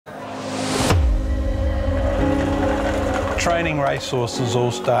Training racehorses all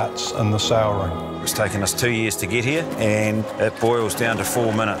starts in the sale ring. It's taken us 2 years to get here, and it boils down to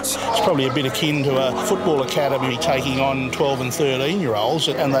 4 minutes. It's probably a bit akin to a football academy taking on 12 and 13-year-olds,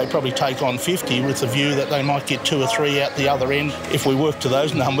 and they probably take on 50 with the view that they might get 2 or 3 out the other end. If we work to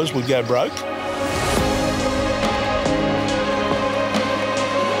those numbers, we'd go broke.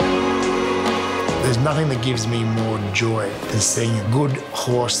 There's nothing that gives me more joy than seeing a good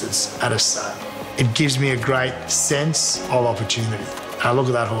horse that's at a sale. It gives me a great sense of opportunity. And I look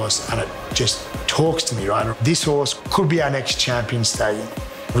at that horse and it just talks to me, right? This horse could be our next champion stallion.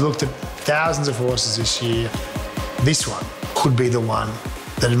 We looked at thousands of horses this year. This one could be the one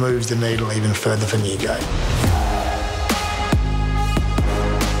that moves the needle even further for Newgate.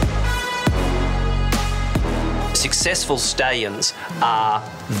 Successful stallions are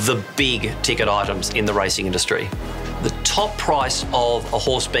the big ticket items in the racing industry. The top price of a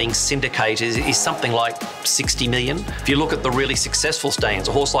horse being syndicated is something like 60 million. If you look at the really successful stallions,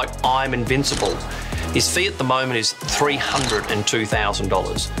 a horse like I'm Invincible, his fee at the moment is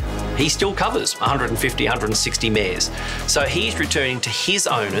 $302,000. He still covers 150, 160 mares. So he's returning to his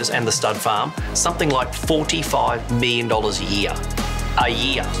owners and the stud farm something like $45 million a year. A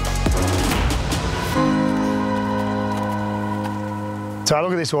year. So I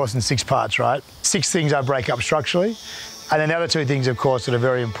look at this horse in 6 parts, right? 6 things I break up structurally. And then the other 2 things, of course, that are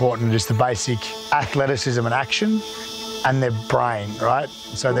very important are just the basic athleticism and action and their brain, right?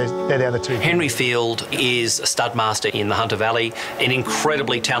 So they're the other 2 things. Henry Field is a stud master in the Hunter Valley, an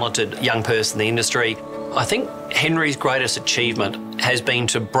incredibly talented young person in the industry. I think Henry's greatest achievement has been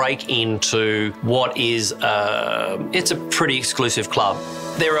to break into what is, it's a pretty exclusive club.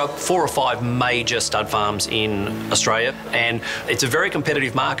 There are 4 or 5 major stud farms in Australia, and it's a very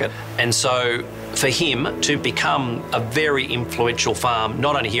competitive market. And so for him to become a very influential farm,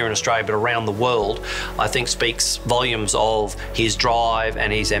 not only here in Australia, but around the world, I think speaks volumes of his drive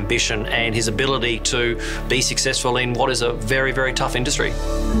and his ambition and his ability to be successful in what is a very, very tough industry.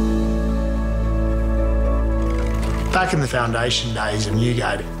 Back in the foundation days of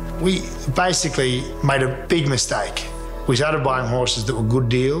Newgate, we basically made a big mistake. We started buying horses that were good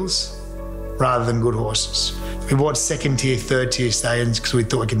deals rather than good horses. We bought 2nd-tier, 3rd-tier stallions because we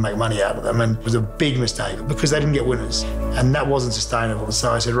thought we could make money out of them, and it was a big mistake because they didn't get winners, and that wasn't sustainable.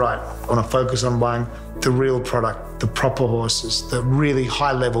 So I said, right, I want to focus on buying the real product, the proper horses, the really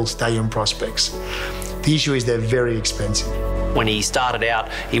high-level stallion prospects. The issue is they're very expensive. When he started out,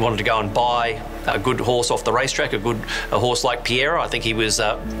 he wanted to go and buy a good horse off the racetrack, a horse like Piero. I think he was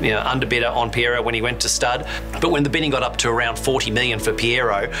underbidder on Piero when he went to stud. But when the bidding got up to around 40 million for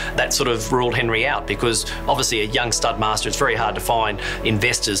Piero, that sort of ruled Henry out, because obviously a young stud master, it's very hard to find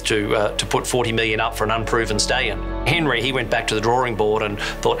investors to put 40 million up for an unproven stallion. Henry, he went back to the drawing board and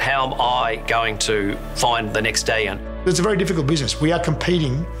thought, how am I going to find the next stallion? It's a very difficult business. We are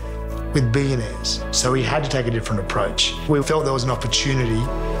competing with billionaires, so we had to take a different approach. We felt there was an opportunity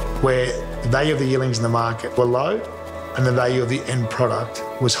where the value of the yearlings in the market were low and the value of the end product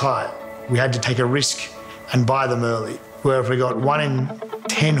was high. We had to take a risk and buy them early, where if we got 1 in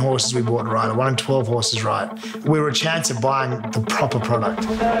 10 horses we bought right, or 1 in 12 horses right, we were a chance of buying the proper product.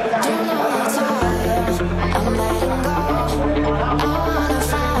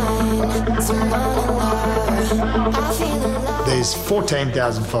 There's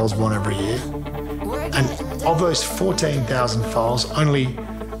 14,000 foals born every year, and of those 14,000 foals, only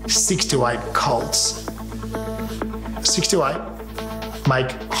 6 to 8 colts, 6 to 8,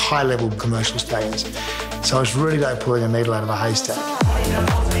 make high-level commercial stallions. So it's really like pulling a needle out of a haystack.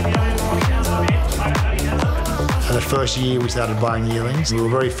 And the first year we started buying yearlings, we were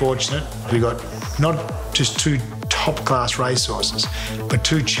very fortunate. We got not just 2 top-class racehorses, but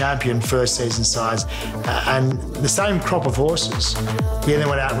 2 champion first-season sides, and the same crop of horses. We then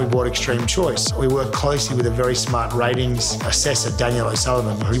went out and we bought Extreme Choice. We worked closely with a very smart ratings assessor, Daniel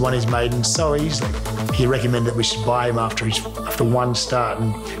O'Sullivan, who won his maiden so easily. He recommended that we should buy him after 1 start,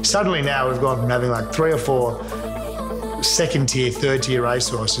 and suddenly now we've gone from having like 3 or 4 2nd-tier, 3rd-tier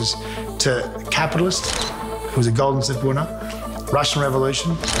racehorses to Capitalist, who was a Golden Slip winner, Russian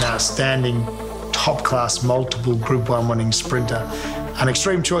Revolution, an outstanding top-class, multiple Group 1 winning sprinter, and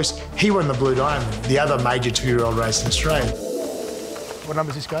Extreme Choice. He won the Blue Diamond, the other major 2-year-old race in Australia. What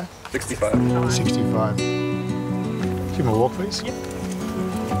number does this go? 65. 65. Give him a walk, please. Yep.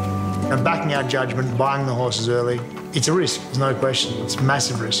 And backing our judgment, buying the horses early, it's a risk, there's no question. It's a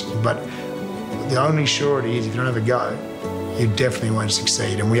massive risk, but the only surety is if you don't have a go, you definitely won't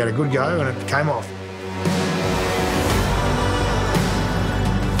succeed. And we had a good go and it came off.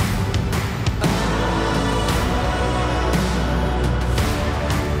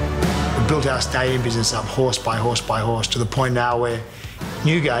 The built our stadium business up horse by horse by horse to the point now where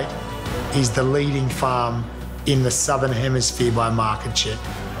Newgate is the leading farm in the Southern Hemisphere by market share.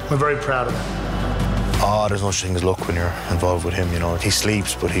 We're very proud of that. Oh, there's no such thing as luck when you're involved with him, you know. He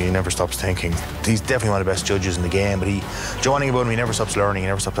sleeps, but he never stops thinking. He's definitely one of the best judges in the game, but one thing about him, he never stops learning, he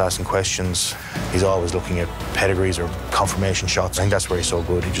never stops asking questions. He's always looking at pedigrees or confirmation shots. I think that's where he's so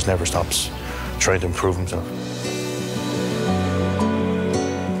good. He just never stops trying to improve himself.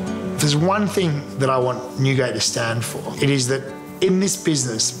 If there's one thing that I want Newgate to stand for, it is that in this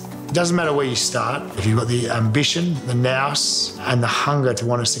business, it doesn't matter where you start. If you've got the ambition, the nous, and the hunger to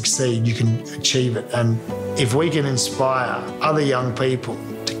want to succeed, you can achieve it. And if we can inspire other young people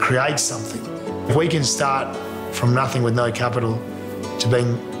to create something, if we can start from nothing with no capital to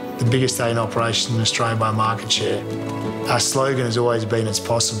being the biggest stadium operation in Australia by market share, our slogan has always been, it's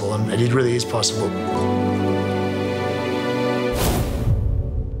possible, and it really is possible.